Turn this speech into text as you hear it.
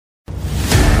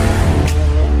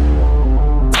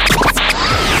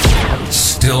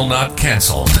not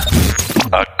canceled.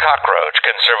 A cockroach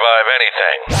can survive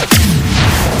anything.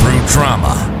 Through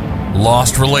trauma,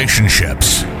 lost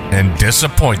relationships, and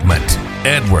disappointment,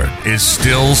 Edward is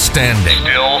still standing.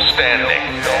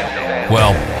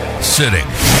 Well, sitting.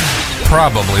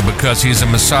 Probably because he's a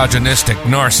misogynistic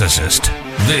narcissist.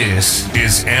 This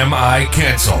is Am I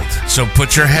Canceled? So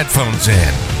put your headphones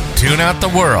in, tune out the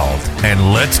world,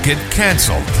 and let's get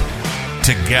canceled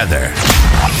together.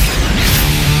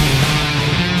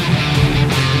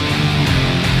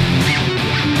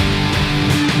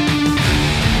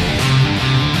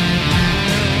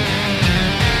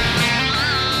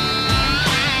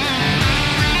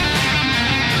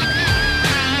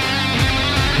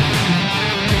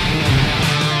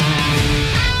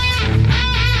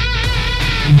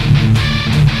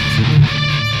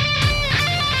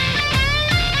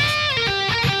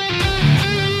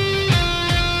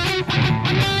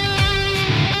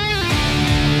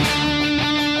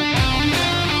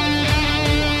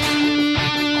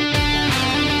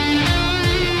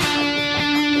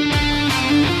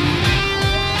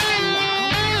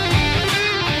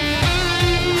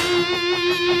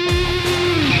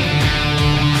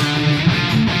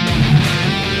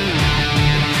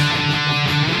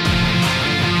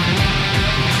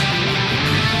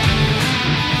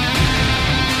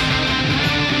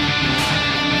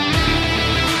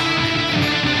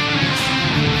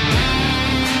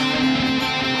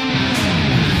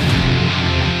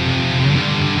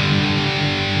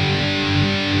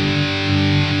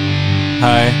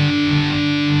 Hi.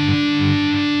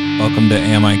 Welcome to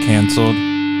Am I Canceled?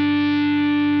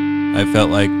 I felt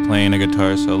like playing a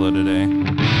guitar solo today.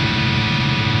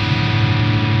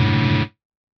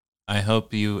 I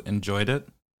hope you enjoyed it.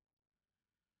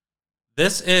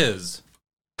 This is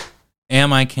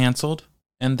Am I Canceled?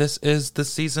 And this is the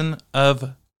season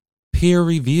of peer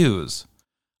reviews.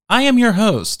 I am your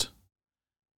host,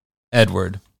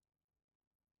 Edward.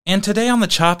 And today on the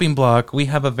chopping block, we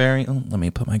have a very... Oh, let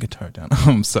me put my guitar down.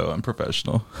 I'm so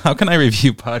unprofessional. How can I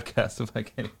review podcasts if I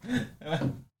can't...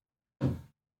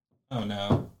 Oh,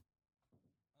 no.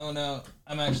 Oh, no.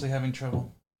 I'm actually having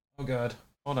trouble. Oh, God.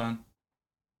 Hold on.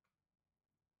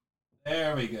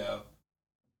 There we go.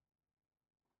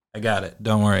 I got it.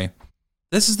 Don't worry.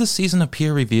 This is the season of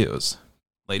peer reviews,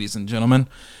 ladies and gentlemen.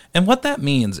 And what that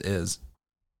means is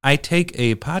I take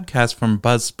a podcast from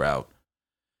Buzzsprout,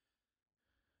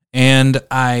 and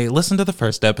I listened to the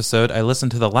first episode, I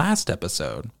listened to the last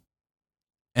episode,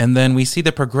 and then we see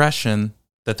the progression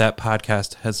that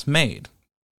podcast has made.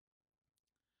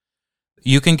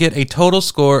 You can get a total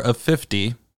score of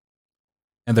 50,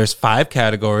 and there's 5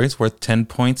 categories worth 10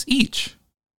 points each.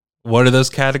 What are those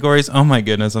categories? Oh my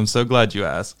goodness, I'm so glad you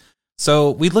asked.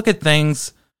 So we look at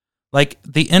things like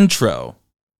the intro,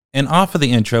 and off of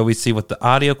the intro, we see what the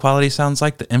audio quality sounds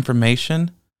like, the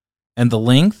information, and the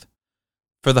length.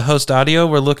 For the host audio,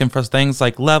 we're looking for things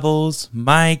like levels,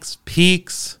 mics,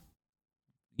 peaks,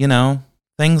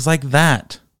 things like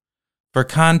that. For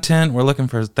content, we're looking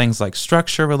for things like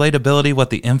structure, relatability, what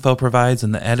the info provides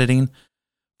in the editing.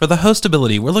 For the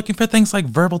hostability, we're looking for things like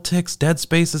verbal tics, dead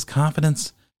spaces,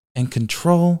 confidence, and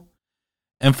control.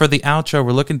 And for the outro,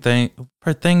 we're looking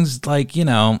for things like,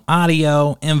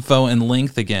 audio, info, and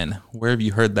length again. Where have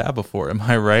you heard that before? Am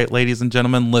I right, ladies and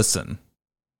gentlemen? Listen.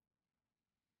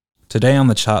 Today on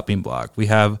the chopping block, we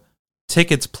have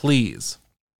Tickets Please.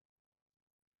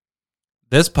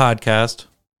 This podcast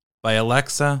by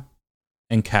Alexa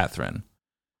and Catherine.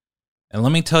 And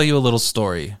let me tell you a little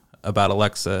story about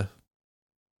Alexa.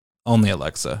 Only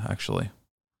Alexa, actually.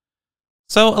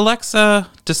 So Alexa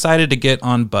decided to get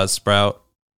on Buzzsprout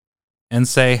and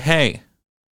say, hey,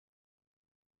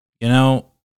 I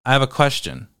have a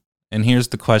question. And here's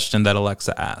the question that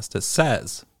Alexa asked. It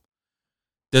says,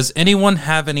 does anyone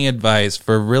have any advice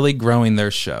for really growing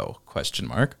their show? ?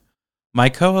 My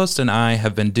co-host and I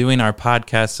have been doing our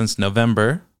podcast since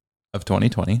November of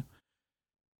 2020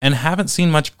 and haven't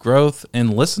seen much growth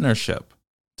in listenership,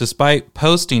 despite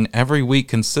posting every week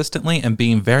consistently and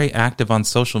being very active on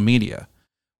social media.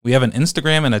 We have an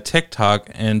Instagram and a TikTok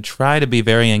and try to be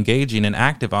very engaging and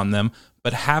active on them,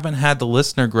 but haven't had the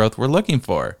listener growth we're looking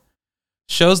for.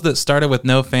 Shows that started with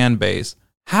no fan base.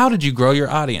 How did you grow your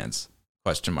audience? ?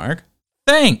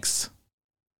 Thanks.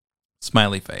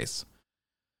 Smiley face.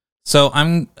 So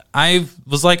I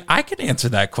was like, I could answer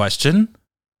that question.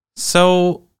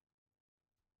 So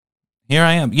here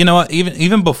I am. You know what?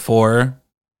 Even before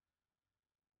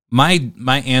my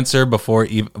answer before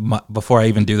I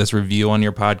even do this review on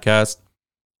your podcast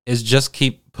is just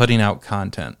keep putting out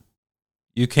content.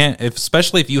 You can't,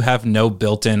 especially if you have no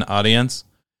built-in audience,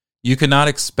 you cannot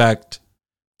expect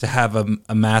to have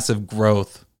a massive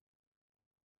growth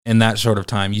in that short of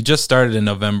time. You just started in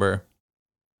November.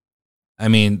 I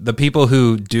mean, the people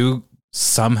who do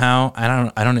somehow,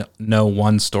 I don't know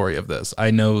one story of this.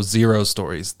 I know 0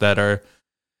 stories that are,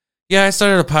 yeah, I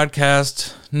started a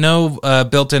podcast, no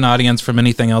built-in audience from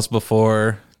anything else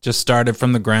before, just started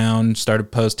from the ground,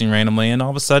 started posting randomly, and all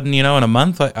of a sudden, in a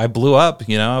month, I blew up.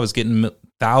 I was getting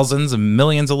thousands and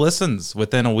millions of listens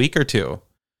within a week or two,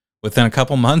 within a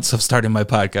couple months of starting my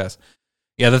podcast.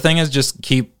 Yeah, the thing is just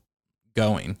keep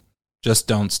going. Just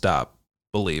don't stop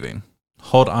believing.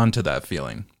 Hold on to that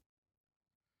feeling.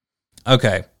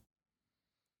 Okay.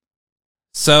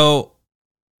 So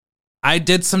I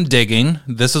did some digging.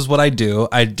 This is what I do.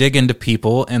 I dig into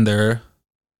people and their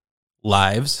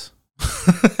lives.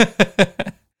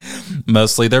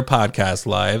 Mostly their podcast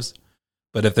lives.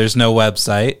 But if there's no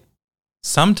website,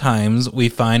 sometimes we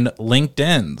find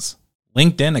LinkedIn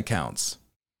accounts.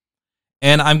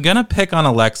 And I'm going to pick on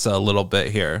Alexa a little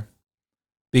bit here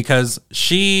because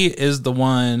she is the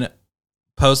one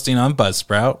posting on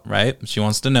Buzzsprout, right? She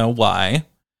wants to know why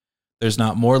there's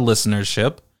not more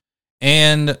listenership.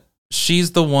 And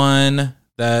she's the one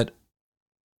that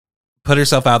put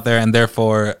herself out there, and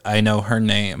therefore I know her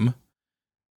name.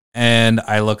 And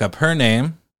I look up her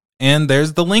name, and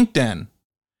there's the LinkedIn.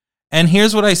 And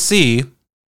here's what I see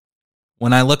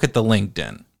when I look at the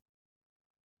LinkedIn.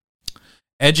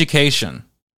 Education.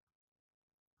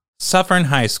 Suffern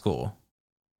High School.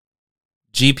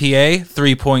 GPA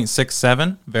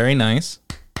 3.67. Very nice.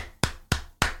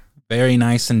 Very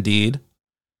nice indeed.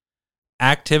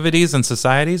 Activities and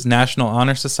societies. National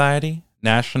Honor Society.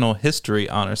 National History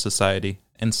Honor Society.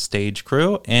 And stage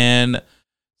crew. And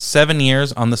 7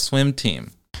 years on the swim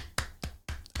team.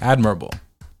 Admirable.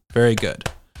 Very good.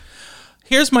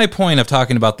 Here's my point of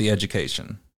talking about the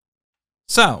education.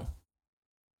 So,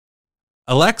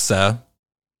 Alexa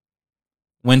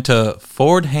went to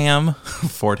Fordham,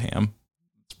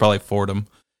 it's probably Fordham,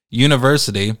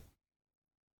 University,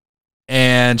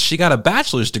 and she got a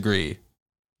bachelor's degree,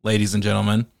 ladies and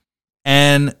gentlemen.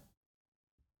 And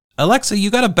Alexa, you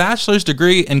got a bachelor's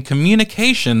degree in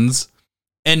communications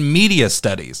and media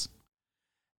studies.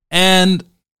 And,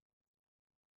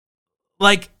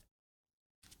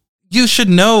 you should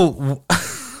know,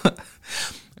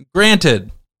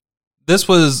 granted, this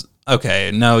was,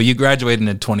 okay, no, you graduated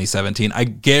in 2017. I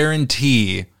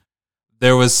guarantee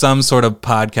there was some sort of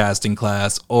podcasting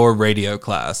class or radio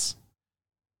class.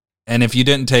 And if you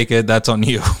didn't take it, that's on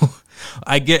you.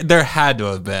 There had to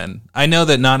have been. I know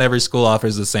that not every school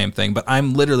offers the same thing, but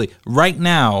I'm literally, right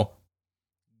now,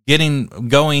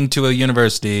 going to a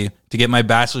university to get my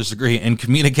bachelor's degree in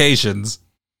communications.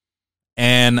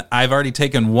 And I've already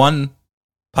taken one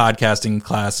podcasting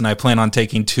class, and I plan on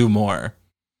taking 2 more.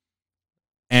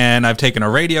 And I've taken a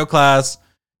radio class,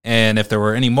 and if there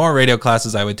were any more radio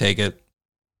classes, I would take it.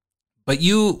 But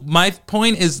my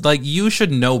point is, you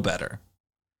should know better.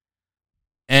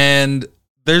 And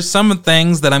there's some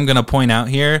things that I'm going to point out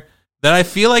here that I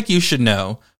feel like you should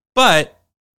know. But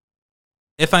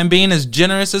if I'm being as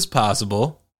generous as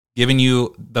possible, giving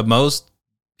you the most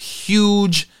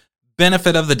huge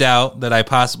benefit of the doubt that I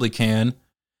possibly can,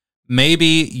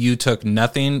 maybe you took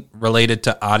nothing related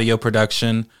to audio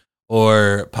production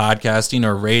or podcasting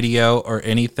or radio or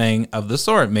anything of the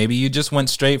sort. Maybe you just went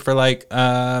straight for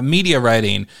media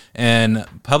writing and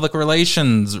public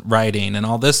relations writing and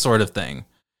all this sort of thing.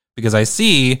 Because I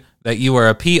see that you were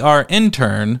a PR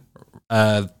intern,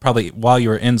 probably while you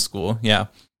were in school. Yeah,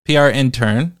 PR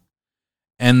intern.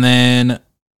 And then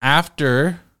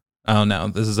after, oh no,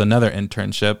 this is another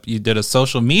internship. You did a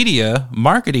social media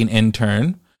marketing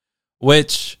intern,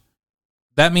 which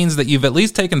that means that you've at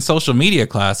least taken social media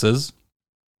classes,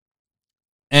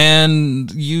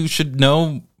 and you should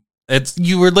know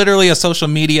you were literally a social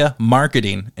media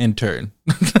marketing intern.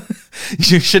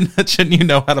 Shouldn't you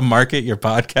know how to market your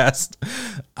podcast?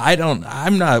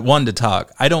 I'm not one to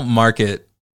talk. I don't market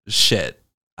shit.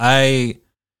 I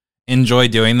enjoy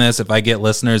doing this. If I get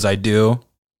listeners, I do.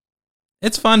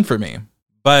 It's fun for me,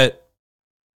 but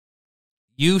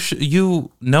you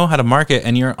know how to market,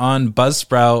 and you're on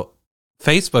Buzzsprout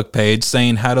Facebook page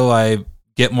saying, how do I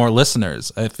get more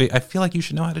listeners? I feel like you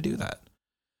should know how to do that.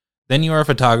 Then you are a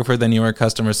photographer, then you are a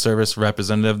customer service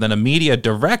representative, then a media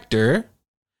director,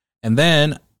 and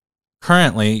then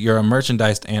currently you're a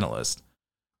merchandise analyst,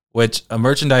 which a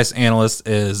merchandise analyst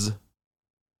is,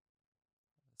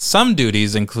 some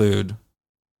duties include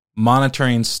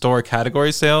monitoring store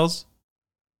category sales,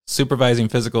 supervising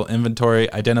physical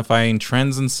inventory, identifying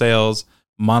trends in sales,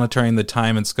 monitoring the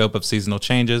time and scope of seasonal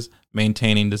changes,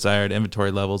 maintaining desired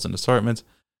inventory levels and assortments.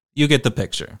 You get the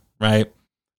picture, right?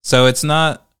 So it's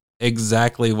not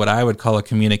exactly what I would call a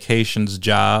communications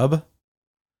job.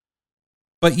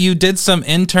 But you did some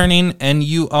interning, and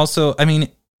you also,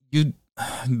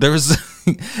 there was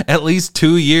at least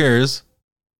 2 years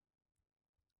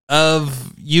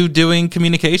of you doing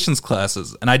communications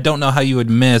classes. And I don't know how you would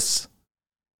miss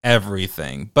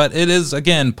everything, but it is,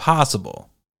 again, possible.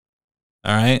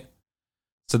 All right.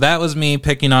 So that was me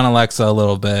picking on Alexa a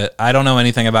little bit. I don't know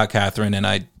anything about Catherine, and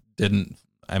I didn't.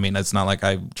 It's not like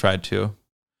I tried to.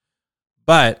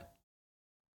 But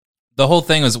the whole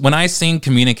thing was, when I seen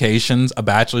communications, a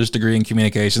bachelor's degree in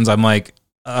communications, I'm like,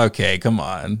 okay, come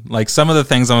on. Like, some of the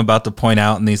things I'm about to point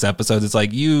out in these episodes, it's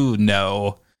like, you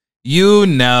know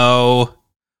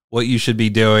what you should be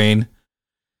doing.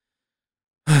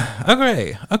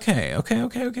 Okay.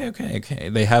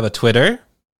 They have a Twitter,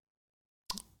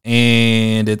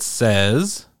 and it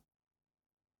says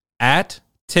at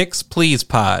Tix Please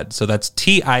Pod. So that's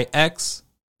TIX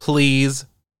Please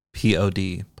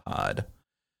POD Pod.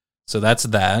 So that's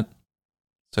that.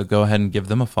 So go ahead and give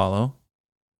them a follow.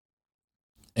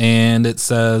 And it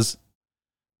says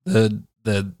the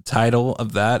title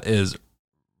of that is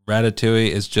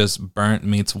Ratatouille is just Burnt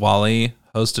Meets Wally,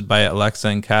 hosted by Alexa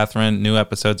and Catherine. New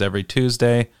episodes every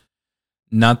Tuesday.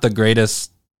 Not the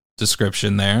greatest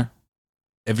description there.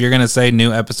 If you're going to say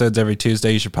new episodes every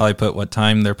Tuesday, you should probably put what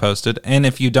time they're posted. And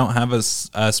if you don't have a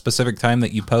specific time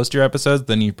that you post your episodes,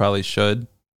 then you probably should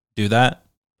do that.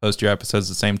 Post your episodes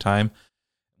at the same time.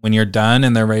 When you're done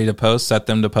and they're ready to post, set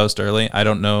them to post early. I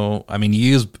don't know. You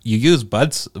use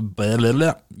Buzzsprout,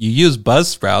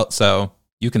 so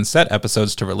you can set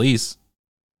episodes to release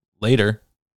later.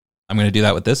 I'm going to do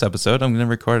that with this episode. I'm going to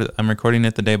record it. I'm recording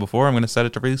it the day before. I'm going to set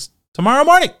it to release tomorrow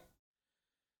morning.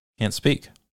 Can't speak.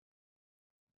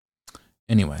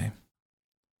 Anyway,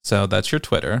 so that's your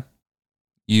Twitter.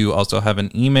 You also have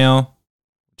an email,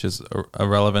 which is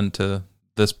irrelevant to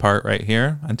this part right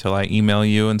here until I email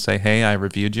you and say, hey, I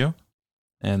reviewed you.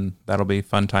 And that'll be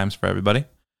fun times for everybody.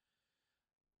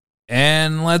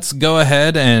 And let's go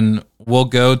ahead and we'll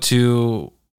go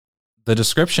to the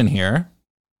description here.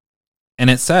 And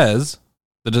it says,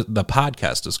 the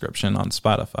podcast description on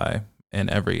Spotify and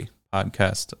every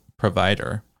podcast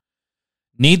provider.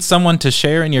 Need someone to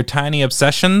share in your tiny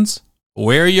obsessions?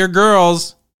 We're your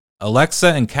girls. Alexa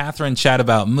and Catherine chat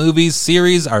about movies,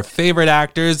 series, our favorite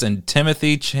actors, and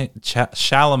Timothy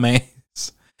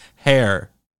Chalamet's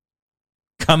hair.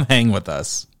 Come hang with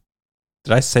us.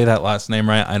 Did I say that last name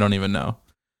right? I don't even know.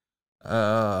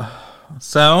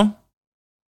 So,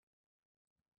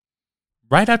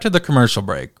 right after the commercial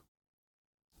break,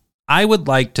 I would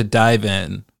like to dive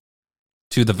in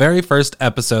to the very first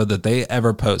episode that they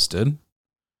ever posted,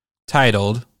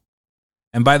 titled,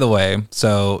 and by the way,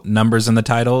 so numbers in the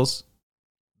titles,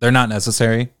 they're not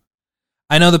necessary.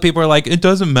 I know that people are like, it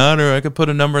doesn't matter, I could put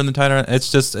a number in the title.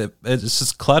 It's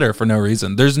just clutter for no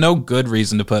reason. There's no good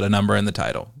reason to put a number in the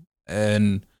title.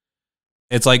 And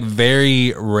it's like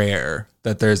very rare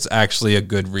that there's actually a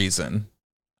good reason.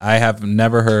 I have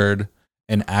never heard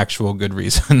an actual good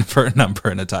reason for a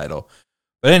number in a title.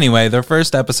 But anyway, their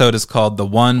first episode is called The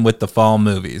One with the Fall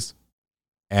Movies.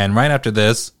 And right after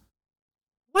this,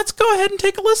 let's go ahead and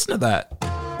take a listen to that.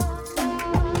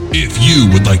 If you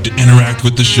would like to interact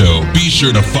with the show, be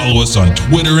sure to follow us on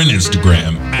Twitter and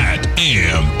Instagram at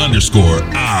am_I_canceled.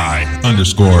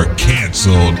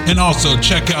 And also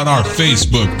check out our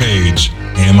Facebook page,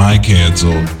 Am I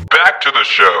Canceled? Back to the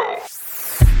show.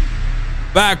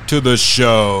 Back to the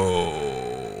show.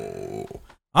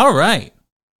 All right.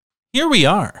 Here we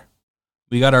are.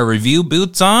 We got our review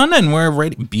boots on and we're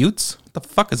ready. Buttes? What the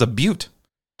fuck is a butte?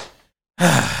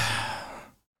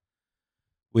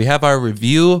 We have our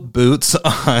review boots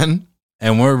on,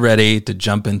 and we're ready to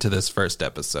jump into this first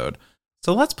episode.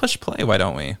 So let's push play, why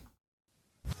don't we?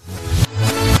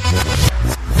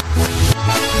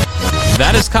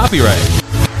 That is copyright.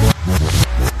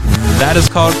 That is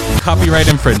called copyright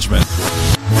infringement.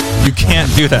 You can't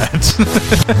do that.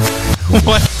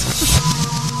 What?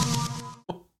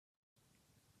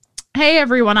 Hey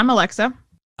everyone, I'm Alexa.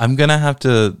 I'm gonna have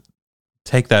to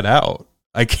take that out.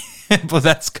 I can't, but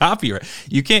that's copyright.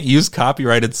 You can't use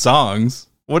copyrighted songs.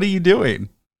 What are you doing?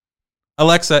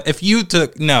 Alexa, if you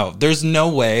took, no, there's no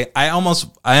way. I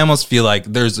almost feel like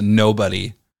there's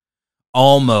nobody,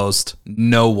 almost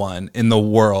no one in the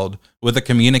world with a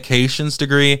communications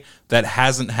degree that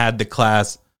hasn't had the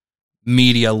class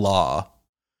media law.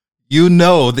 You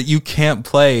know that you can't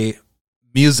play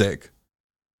music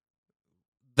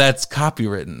that's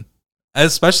copywritten.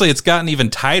 Especially, it's gotten even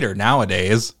tighter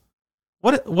nowadays.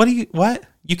 What?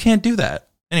 You can't do that.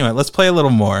 Anyway, let's play a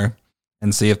little more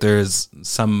and see if there's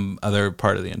some other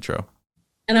part of the intro.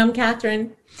 And I'm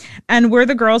Catherine. And we're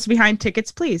the girls behind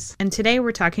Tickets Please. And today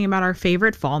we're talking about our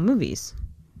favorite fall movies.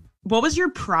 What was your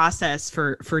process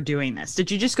for doing this? Did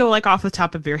you just go like off the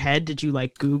top of your head? Did you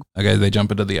like Google? Okay, they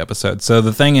jump into the episode. So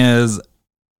the thing is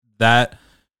that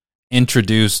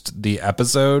introduced the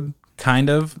episode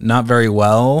kind of, not very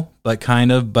well, but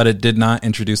kind of, but it did not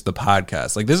introduce the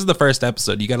podcast. Like, this is the first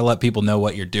episode. You got to let people know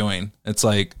what you're doing. It's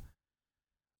like,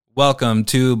 welcome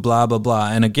to blah, blah,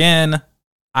 blah. And again,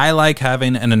 I like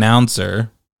having an announcer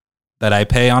that I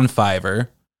pay on Fiverr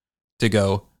to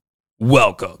go,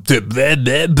 welcome to blah,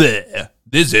 blah, blah.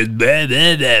 This is blah,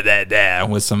 blah, blah, blah, blah,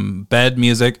 with some bed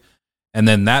music. And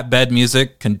then that bed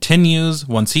music continues.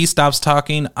 Once he stops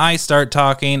talking, I start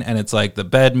talking, and it's like the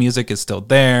bed music is still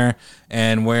there,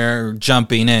 and we're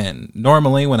jumping in.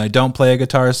 Normally, when I don't play a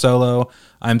guitar solo,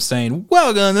 I'm saying,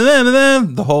 welcome to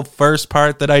them. The whole first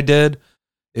part that I did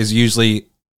is usually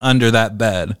under that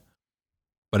bed,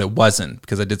 but it wasn't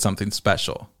because I did something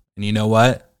special. And you know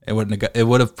what? It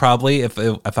would have probably,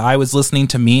 if I was listening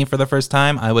to me for the first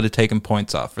time, I would have taken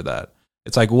points off for that.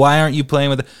 It's like, why aren't you playing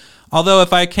with it? Although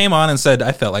if I came on and said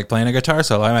I felt like playing a guitar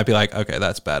solo, I might be like, okay,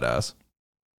 that's badass.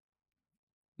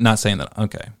 Not saying that.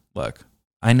 Okay, look,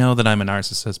 I know that I'm a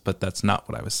narcissist, but that's not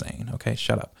what I was saying. Okay,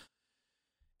 shut up.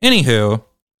 Anywho,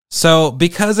 so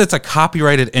because it's a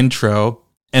copyrighted intro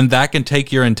and that can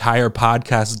take your entire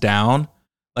podcast down,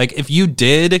 like if you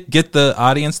did get the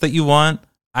audience that you want,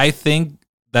 I think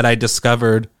that I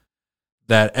discovered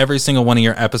that every single one of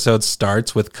your episodes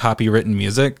starts with copywritten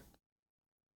music.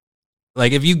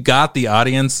 Like, if you got the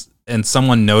audience and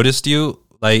someone noticed you,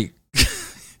 like,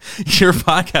 your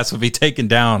podcast would be taken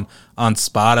down on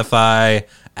Spotify,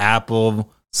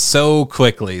 Apple so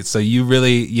quickly. So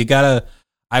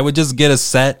I would just get a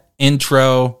set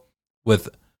intro with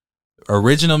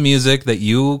original music that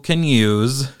you can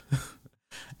use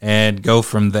and go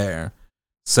from there.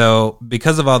 So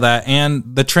because of all that and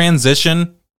the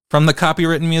transition from the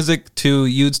copywritten music to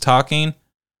you talking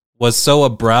was so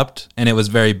abrupt, and it was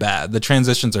very bad. The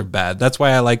transitions are bad. That's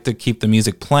why I like to keep the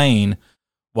music playing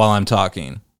while I'm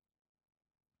talking.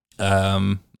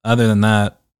 Other than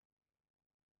that,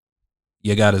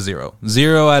 you got a 0.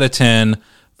 0 out of 10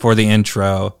 for the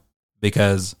intro,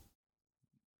 because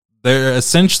there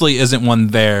essentially isn't one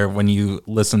there when you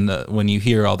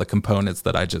hear all the components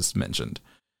that I just mentioned.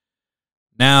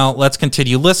 Now, let's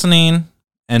continue listening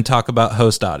and talk about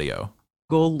host audio.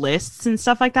 Lists and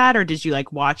stuff like that, or did you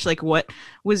like watch, like what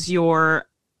was your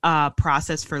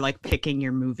process for like picking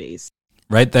your movies?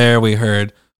 Right there we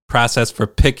heard process for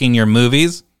picking your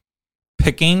movies.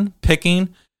 Picking.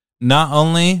 Not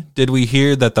only did we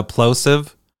hear that the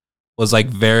plosive was like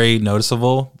very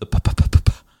noticeable,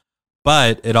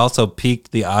 but it also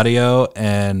peaked the audio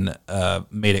and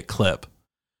made it clip.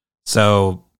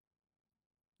 So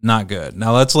not good.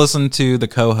 Now let's listen to the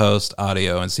co-host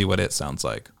audio and see what it sounds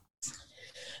like.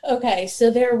 Okay,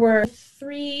 so there were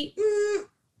 3.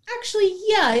 Actually,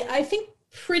 yeah, I think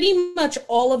pretty much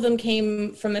all of them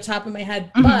came from the top of my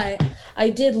head, but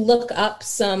I did look up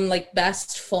some like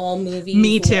best fall movies.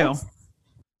 Me too.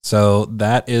 So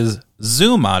that is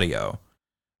Zoom audio.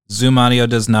 Zoom audio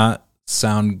does not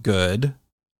sound good.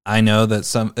 I know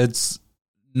that it's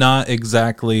not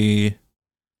exactly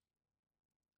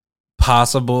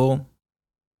possible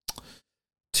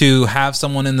to have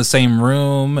someone in the same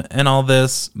room and all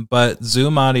this, but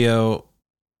Zoom audio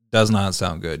does not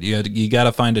sound good. You got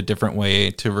to find a different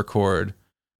way to record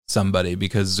somebody,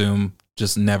 because Zoom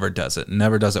just never does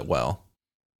it well.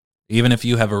 Even if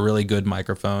you have a really good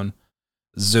microphone,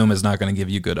 Zoom is not going to give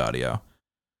you good audio.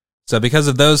 So because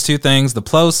of those two things, the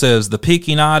plosives, the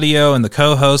peaking audio, and the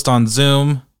co-host on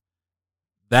Zoom,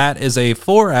 that is a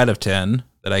 4 out of 10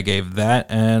 that I gave that.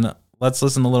 And let's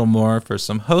listen a little more for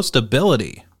some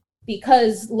hostability.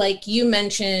 Because like you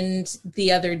mentioned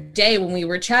the other day when we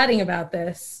were chatting about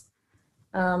this,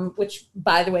 which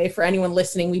by the way, for anyone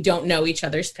listening, we don't know each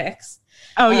other's picks.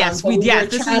 Oh yes, we were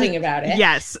chatting about it.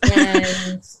 Yes.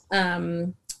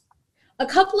 And a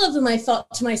couple of them I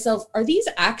thought to myself, are these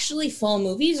actually fall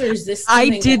movies, or is this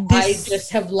something I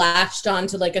just have latched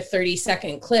onto like a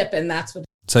 30-second clip and that's what...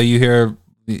 So you hear,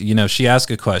 she asked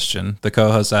a question, the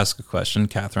co-host asked a question,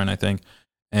 Catherine, I think,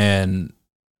 and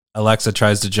Alexa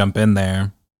tries to jump in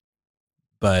there,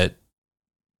 but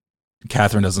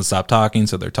Catherine doesn't stop talking,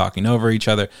 so they're talking over each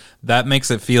other. That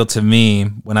makes it feel to me,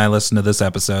 when I listen to this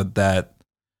episode, that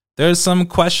there's some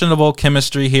questionable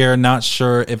chemistry here. Not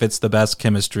sure if it's the best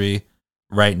chemistry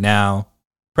right now.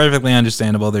 Perfectly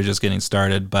understandable, they're just getting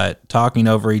started, but talking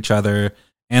over each other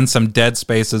and some dead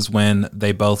spaces when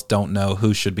they both don't know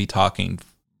who should be talking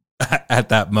at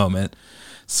that moment.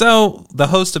 So the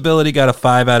hostability got a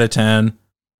 5 out of 10.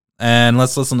 And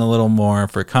let's listen a little more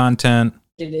for content.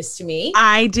 It is to me.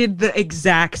 I did the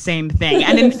exact same thing.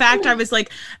 And in fact, I was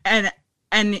like, and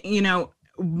you know,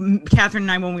 Catherine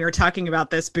and I, when we were talking about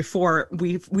this before,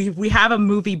 we have a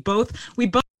movie, we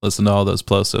both Listen to all those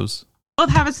plosives.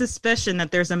 have a suspicion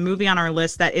that there's a movie on our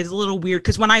list that is a little weird,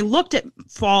 because when I looked at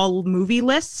fall movie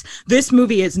lists, this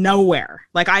movie is nowhere.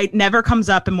 Like, never comes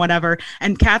up and whatever.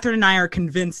 And Catherine and I are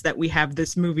convinced that we have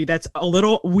this movie that's a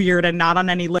little weird and not on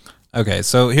any list. Okay,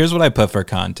 so here's what I put for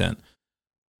content.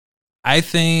 I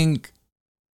think,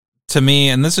 to me,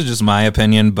 and this is just my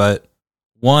opinion, but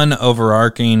one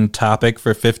overarching topic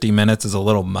for 50 minutes is a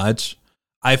little much.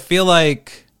 I feel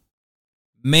like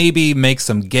maybe make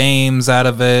some games out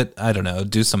of it. I don't know,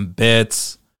 do some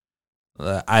bits.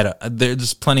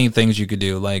 There's plenty of things you could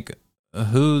do, like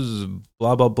who's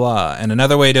blah, blah, blah. And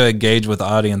another way to engage with the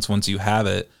audience once you have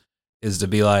it is to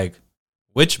be like,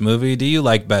 which movie do you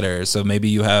like better? So maybe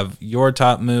you have your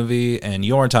top movie, and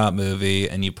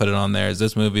you put it on there. Is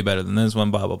this movie better than this one?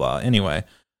 Blah, blah, blah. Anyway,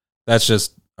 that's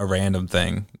just a random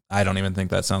thing. I don't even think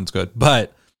that sounds good.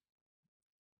 But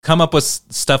come up with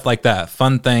stuff like that.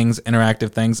 Fun things,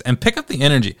 interactive things, and pick up the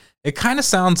energy. It kind of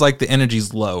sounds like the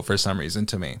energy's low for some reason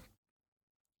to me.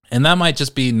 And that might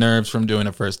just be nerves from doing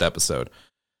a first episode.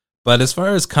 But as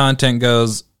far as content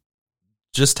goes,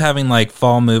 just having like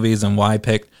fall movies and why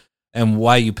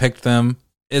you picked them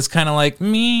is kind of like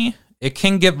me. It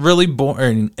can get really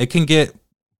boring. It can get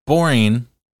boring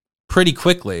pretty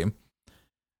quickly.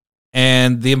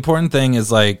 And the important thing is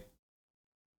like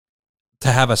to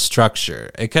have a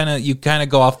structure. You kind of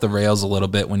go off the rails a little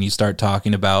bit when you start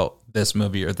talking about this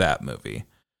movie or that movie.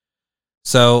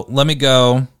 So let me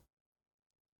go.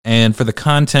 And for the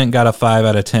content, got a 5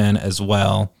 out of 10 as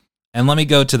well. And let me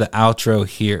go to the outro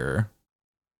here.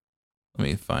 Let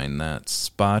me find that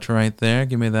spot right there.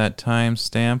 Give me that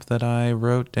timestamp that I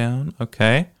wrote down.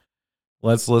 Okay.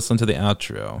 Let's listen to the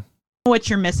outro. What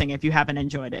you're missing if you haven't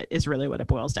enjoyed it is really what it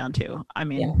boils down to. I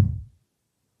mean, Yeah.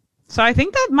 So I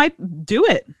think that might do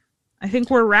it. I think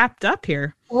we're wrapped up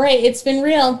here. Right. It's been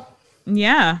real.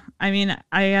 Yeah. I mean,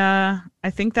 I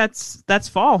think that's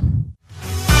fall.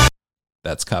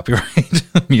 That's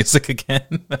copyright music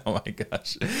again. Oh my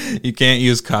gosh. You can't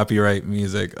use copyright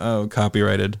music. Oh,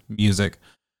 copyrighted music.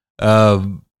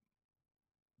 So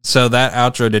that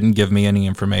outro didn't give me any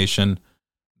information.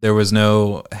 There was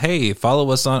no, hey, follow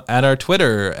us at our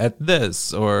Twitter at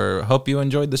this, or hope you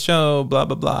enjoyed the show, blah,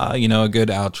 blah, blah. You know, a good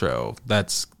outro.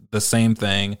 That's the same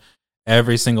thing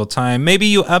every single time. Maybe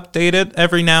you update it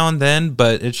every now and then,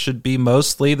 but it should be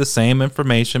mostly the same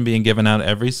information being given out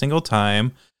every single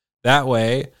time. That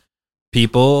way,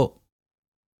 people,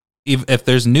 if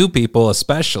there's new people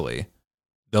especially,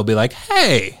 they'll be like,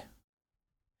 hey,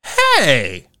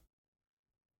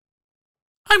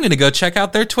 I'm going to go check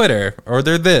out their Twitter, or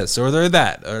their this, or their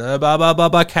that, or blah, blah, blah,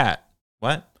 blah, cat.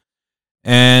 What?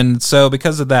 And so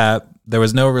because of that, there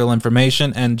was no real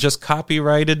information and just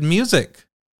copyrighted music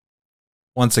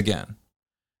once again.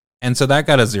 And so that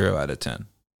got a 0 out of 10,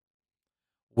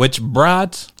 which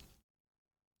brought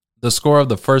the score of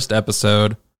the first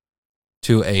episode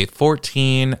to a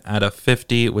 14 out of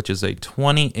 50, which is a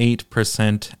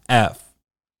 28% F.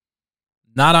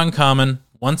 Not uncommon,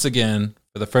 once again,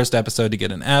 for the first episode to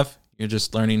get an F. You're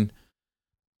just learning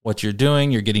what you're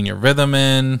doing. You're getting your rhythm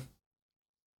in.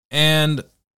 And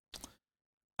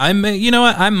I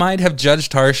might have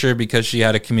judged harsher because she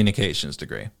had a communications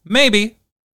degree. Maybe.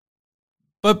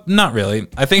 But not really.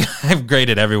 I think I've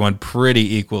graded everyone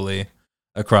pretty equally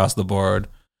across the board.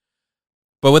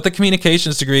 But with the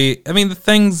communications degree, I mean, the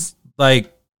things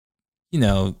like,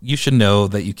 you should know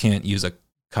that you can't use a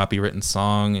copywritten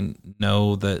song, and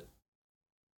know that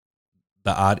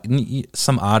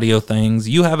some audio things.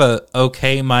 You have a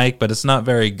okay mic, but it's not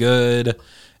very good,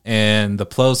 and the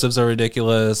plosives are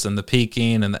ridiculous, and the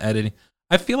peaking and the editing.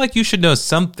 I feel like you should know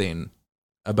something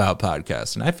about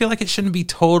podcasting. I feel like it shouldn't be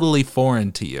totally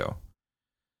foreign to you.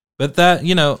 But that,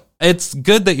 it's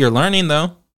good that you're learning,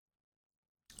 though.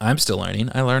 I'm still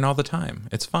learning. I learn all the time.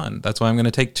 It's fun. That's why I'm going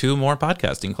to take 2 more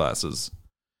podcasting classes.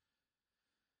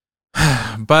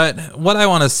 But what I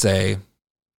want to say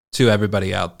to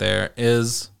everybody out there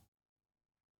is,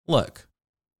 look,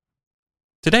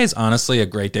 today's honestly a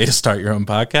great day to start your own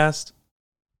podcast.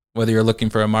 Whether you're looking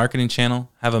for a marketing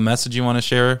channel, have a message you want to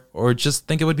share, or just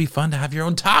think it would be fun to have your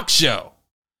own talk show.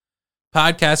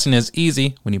 Podcasting is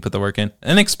easy when you put the work in,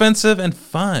 inexpensive and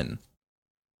fun.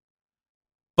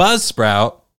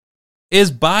 Buzzsprout is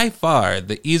by far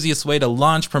the easiest way to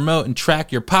launch, promote, and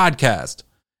track your podcast.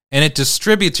 And it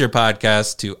distributes your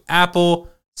podcast to Apple,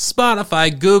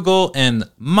 Spotify, Google, and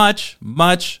much,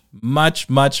 much, much,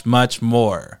 much, much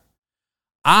more.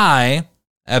 I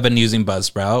have been using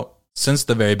Buzzsprout since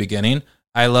the very beginning.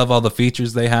 I love all the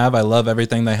features they have. I love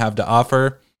everything they have to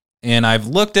offer. And I've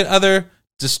looked at other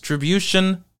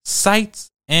distribution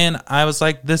sites, and I was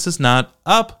like, this is not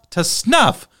up to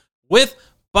snuff with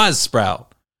Buzzsprout.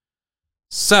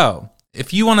 So,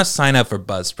 if you want to sign up for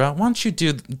Buzzsprout, why don't you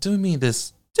do me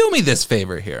this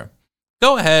favor here.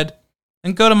 Go ahead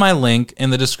and go to my link in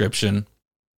the description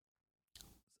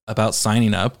about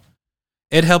signing up.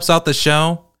 It helps out the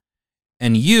show,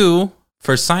 and you,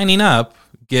 for signing up,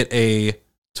 get a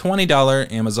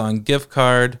 $20 Amazon gift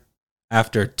card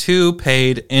after 2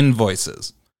 paid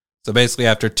invoices. So basically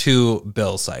after 2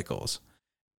 bill cycles.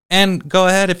 And go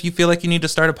ahead, if you feel like you need to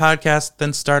start a podcast,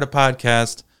 then start a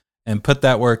podcast and put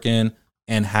that work in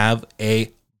and have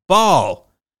a ball.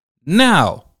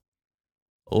 Now,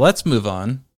 let's move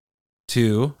on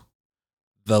to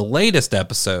the latest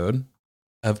episode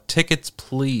of Tickets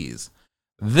Please.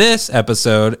 This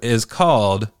episode is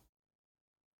called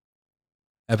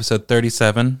episode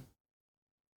 37.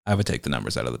 I would take the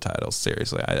numbers out of the title.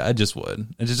 Seriously, I just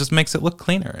would. It just makes it look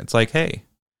cleaner. It's like, hey,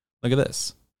 look at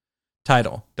this.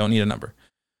 Title. Don't need a number.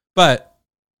 But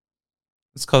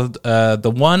it's called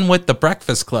The One with the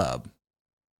Breakfast Club.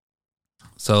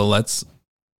 So let's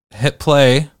hit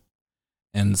play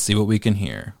and see what we can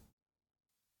hear.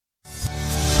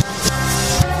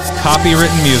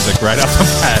 Copywritten music right off the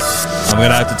bat. I'm going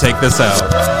to have to take this out.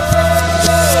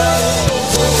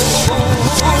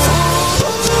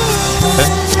 Okay.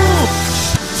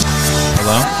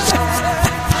 Hello?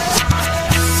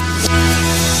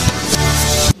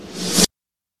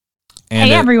 And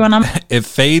Hey, everyone. It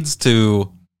fades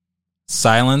to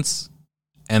silence,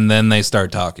 and then they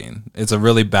start talking. It's a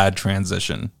really bad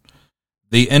transition.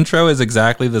 The intro is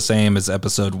exactly the same as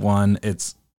episode 1.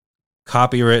 It's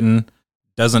copywritten,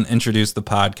 doesn't introduce the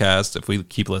podcast if we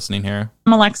keep listening here.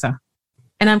 I'm Alexa.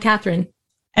 And I'm Catherine.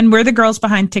 And we're the girls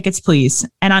behind Tickets Please.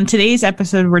 And on today's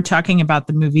episode, we're talking about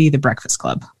the movie The Breakfast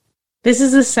Club. This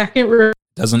is the second...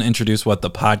 Doesn't introduce what the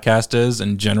podcast is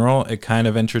in general. It kind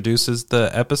of introduces the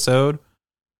episode.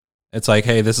 It's like,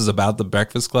 hey, this is about the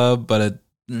Breakfast Club, but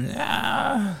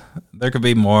there could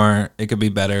be more. It could be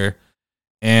better.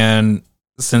 And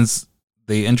since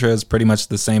the intro is pretty much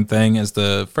the same thing as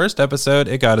the first episode,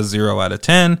 it got a 0 out of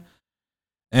 10.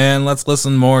 And let's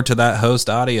listen more to that host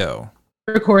audio.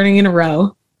 recording in a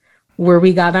row where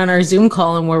we got on our Zoom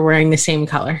call and we're wearing the same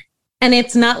color. And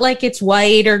it's not like it's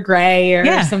white or gray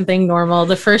or something normal.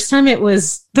 The first time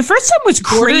was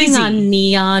crazy on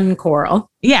neon coral.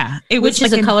 Yeah, which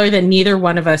is a color that neither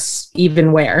one of us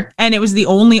even wear. And it was the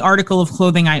only article of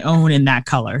clothing I own in that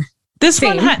color. This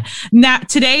one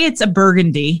today it's a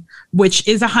burgundy, which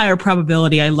is a higher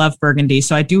probability. I love burgundy,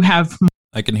 so I do have.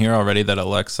 I can hear already that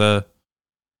Alexa,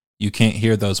 you can't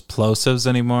hear those plosives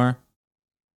anymore,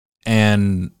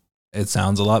 and it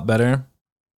sounds a lot better.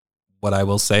 What I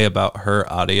will say about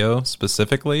her audio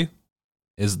specifically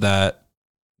is that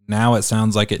now it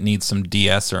sounds like it needs some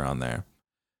de-esser on there,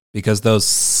 because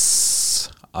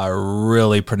those are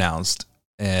really pronounced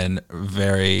and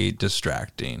very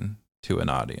distracting to an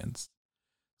audience.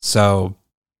 So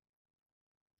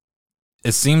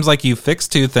it seems like you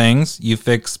fixed two things. You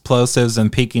fixed plosives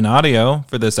and peaking audio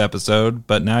for this episode,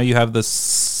 but now you have the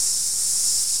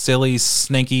silly,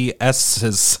 snaky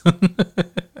S's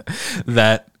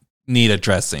that need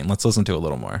addressing. Let's listen to a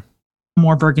little more.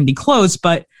 More burgundy clothes,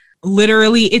 but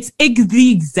literally it's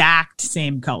the exact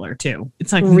same color too.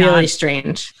 It's like really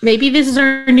strange. Maybe this is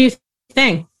our new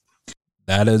thing.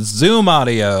 That is Zoom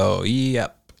audio.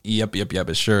 Yep.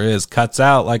 It sure is. Cuts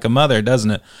out like a mother,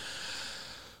 doesn't it?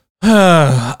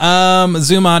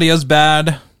 Zoom audio's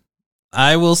bad.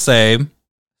 I will say,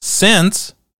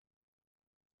 since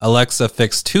Alexa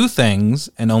fixed two things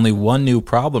and only one new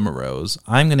problem arose,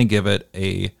 I'm going to give it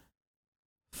a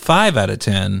 5 out of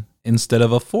 10 instead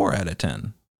of a 4 out of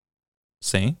 10.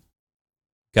 See?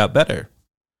 Got better.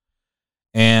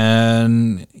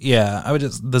 And yeah,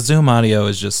 the Zoom audio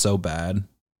is just so bad.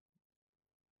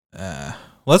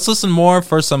 Let's listen more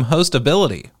for some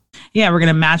hostability. Yeah, we're going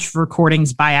to match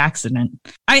recordings by accident.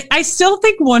 I still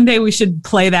think one day we should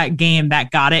play that game,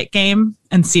 that Got It game,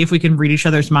 and see if we can read each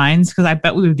other's minds, because I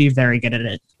bet we would be very good at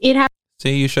it.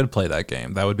 See, you should play that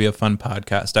game. That would be a fun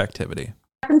podcast activity. It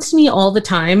happens to me all the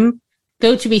time.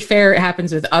 Though, to be fair, it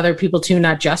happens with other people too,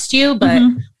 not just you, but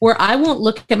where I won't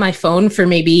look at my phone for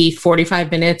maybe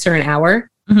 45 minutes or an hour,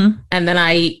 and then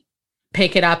I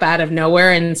pick it up out of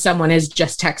nowhere and someone has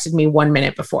just texted me 1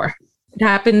 minute before. It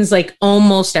happens like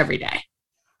almost every day.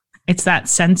 It's that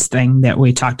sense thing that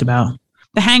we talked about.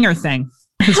 The hanger thing.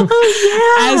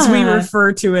 Oh, yeah. As we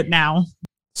refer to it now.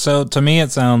 So to me,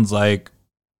 it sounds like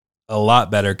a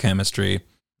lot better chemistry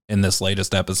in this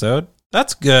latest episode.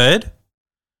 That's good.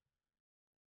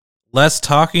 Less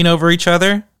talking over each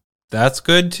other. That's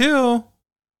good too.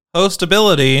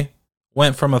 Hostability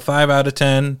went from a 5 out of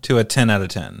 10 to a 10 out of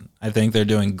 10. I think they're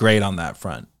doing great on that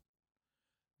front.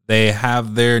 They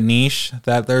have their niche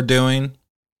that they're doing,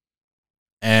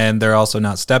 and they're also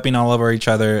not stepping all over each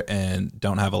other and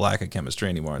don't have a lack of chemistry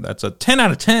anymore. That's a 10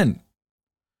 out of 10.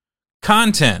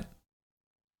 Content.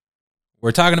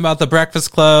 We're talking about The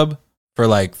Breakfast Club for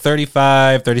like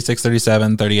 35, 36,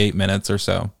 37, 38 minutes or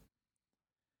so.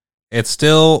 It's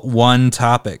still one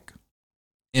topic.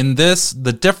 In this,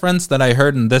 the difference that I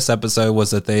heard in this episode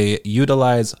was that they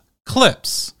utilize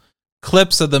clips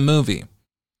of the movie.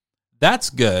 That's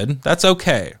good. That's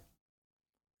okay.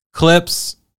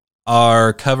 Clips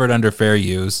are covered under fair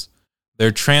use.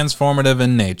 They're transformative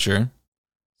in nature,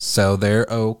 so they're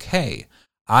okay.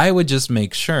 I would just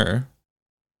make sure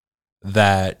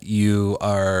that you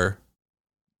are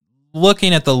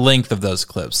looking at the length of those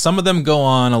clips. Some of them go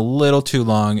on a little too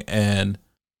long, and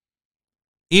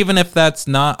even if that's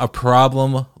not a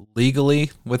problem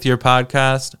legally with your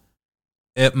podcast,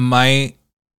 it might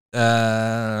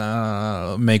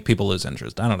make people lose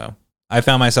interest. I don't know. I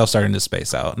found myself starting to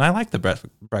space out, and I like the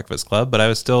Breakfast Club, but I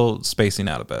was still spacing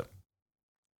out a bit.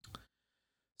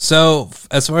 So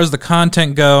as far as the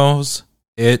content goes,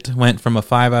 it went from a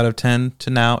 5 out of 10 to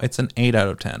now it's an 8 out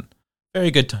of 10.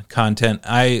 Very good content.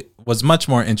 I was much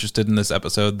more interested in this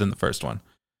episode than the first one.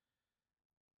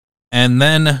 And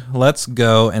then let's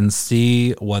go and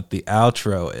see what the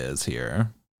outro is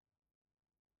here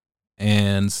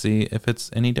and see if it's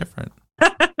any different.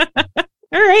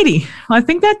 Alrighty. Well, I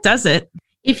think that does it.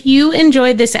 If you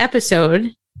enjoyed this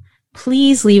episode,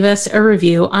 please leave us a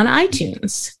review on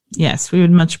iTunes. Yes, we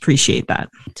would much appreciate that.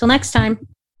 Till next time.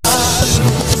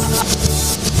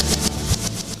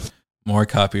 More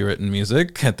copywritten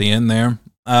music at the end there.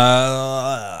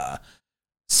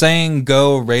 Saying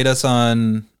go rate us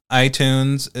on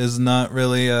iTunes is not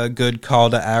really a good call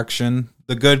to action.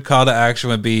 The good call to action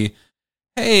would be,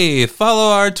 hey,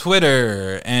 follow our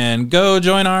Twitter and go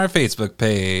join our Facebook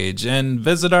page and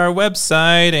visit our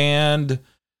website. And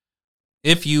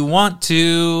if you want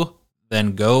to,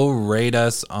 then go rate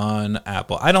us on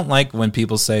Apple. I don't like when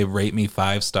people say rate me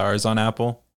 5 stars on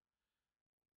Apple.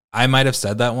 I might have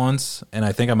said that once, and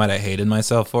I think I might have hated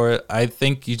myself for it. I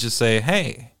think you just say,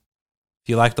 hey, if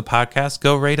you like the podcast,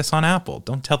 go rate us on Apple.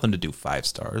 Don't tell them to do 5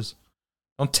 stars.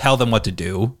 Don't tell them what to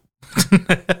do.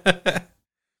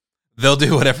 They'll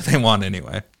do whatever they want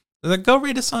anyway. They're like, go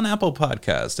rate us on Apple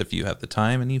Podcast if you have the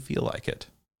time and you feel like it.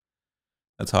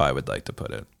 That's how I would like to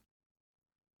put it.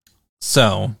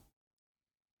 So,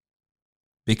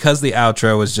 because the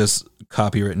outro was just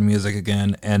copywritten music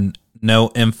again and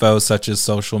no info such as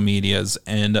social medias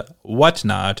and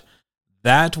whatnot,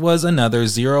 that was another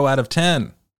 0 out of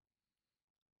 10.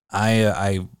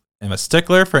 I am a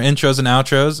stickler for intros and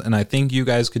outros, and I think you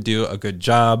guys could do a good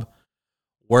job.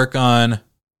 Work on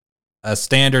a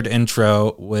standard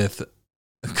intro with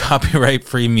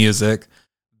copyright-free music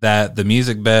that the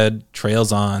music bed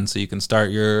trails on, so you can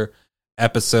start your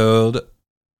episode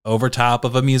over top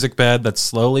of a music bed that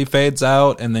slowly fades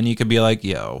out, and then you can be like,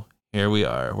 yo, here we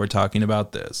are. We're talking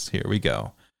about this. Here we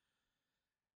go.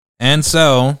 And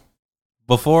so,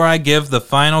 before I give the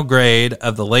final grade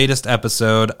of the latest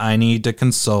episode, I need to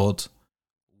consult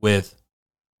with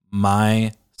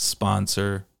my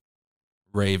sponsor,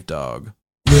 Rave Dog.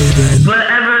 Raven.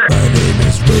 Whatever. My name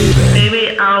is Raven.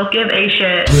 Maybe I'll give a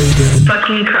shit. Raven.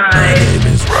 Fucking cry. My name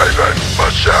is Raven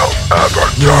Michelle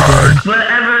Everton.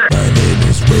 Whatever. My name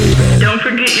is Raven. Don't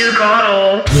forget your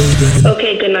bottle. Raven.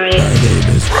 Okay, good night. My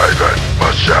name is Raven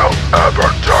Michelle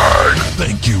Everton.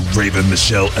 Thank you, Raven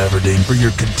Michelle Everding, for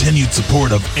your continued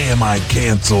support of Am I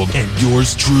Cancelled, and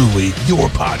yours truly, your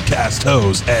podcast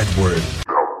host, Edward.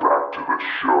 Now back to the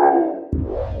show.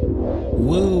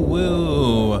 Woo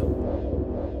woo.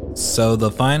 So the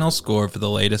final score for the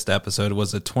latest episode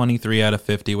was a 23 out of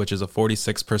 50, which is a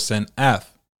 46%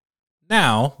 F.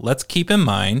 Now, let's keep in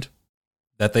mind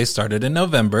that they started in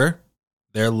November.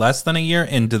 They're less than a year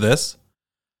into this.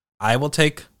 I will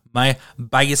take my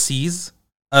biases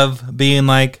of being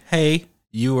like, hey,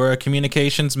 you were a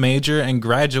communications major and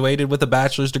graduated with a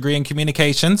bachelor's degree in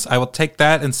communications. I will take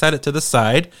that and set it to the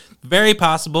side. Very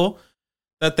possible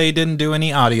that they didn't do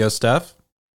any audio stuff.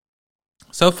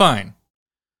 So fine.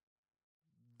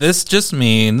 This just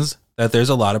means that there's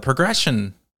a lot of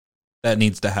progression that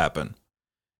needs to happen.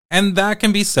 And that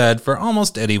can be said for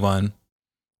almost anyone.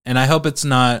 And I hope it's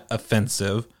not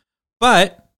offensive.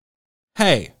 But,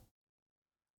 hey,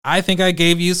 I think I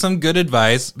gave you some good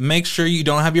advice. Make sure you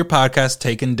don't have your podcast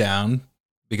taken down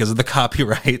because of the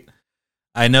copyright.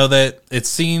 I know that it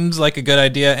seems like a good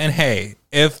idea, and hey,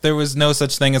 if there was no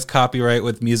such thing as copyright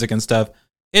with music and stuff,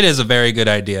 it is a very good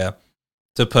idea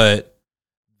to put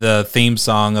the theme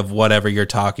song of whatever you're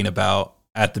talking about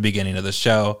at the beginning of the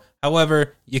show.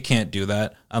 However, you can't do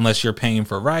that unless you're paying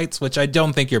for rights, which I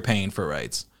don't think you're paying for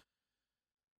rights.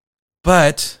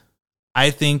 But I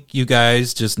think you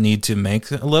guys just need to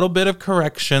make a little bit of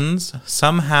corrections,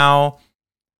 somehow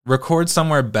record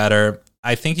somewhere better.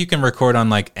 I think you can record on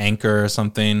like Anchor or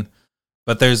something,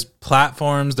 but there's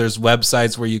platforms, there's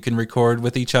websites where you can record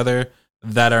with each other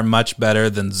that are much better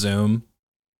than Zoom,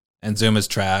 and Zoom is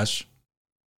trash.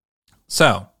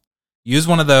 So use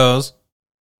one of those,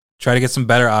 try to get some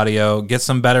better audio, get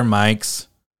some better mics,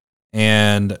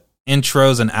 and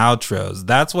intros and outros.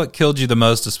 That's what killed you the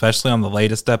most, especially on the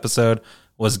latest episode,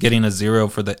 was getting a 0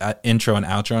 for the intro and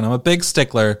outro. And I'm a big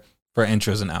stickler for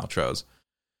intros and outros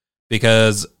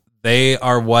because they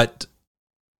are what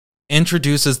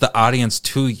introduces the audience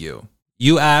to you.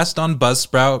 You asked on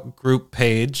Buzzsprout group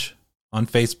page on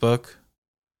Facebook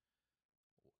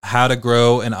how to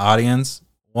grow an audience.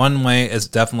 One way is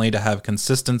definitely to have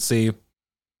consistency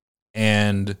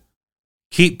and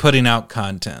keep putting out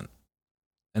content.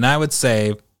 And I would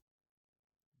say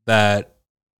that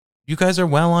you guys are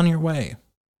well on your way.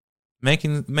 Make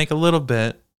a little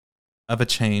bit of a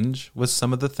change with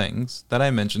some of the things that I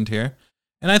mentioned here.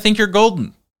 And I think you're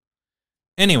golden.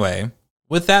 Anyway,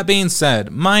 with that being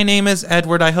said, my name is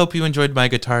Edward. I hope you enjoyed my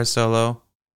guitar solo.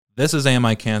 This is Am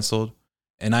I Cancelled?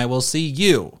 And I will see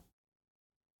you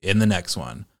in the next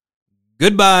one.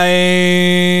 Goodbye.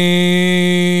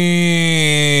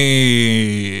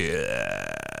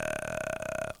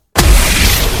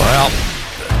 Well,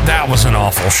 that was an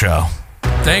awful show.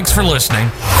 Thanks for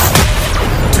listening.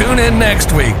 Tune in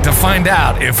next week to find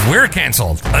out if we're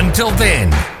canceled. Until then,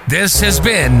 this has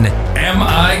been Am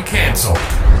I Cancelled?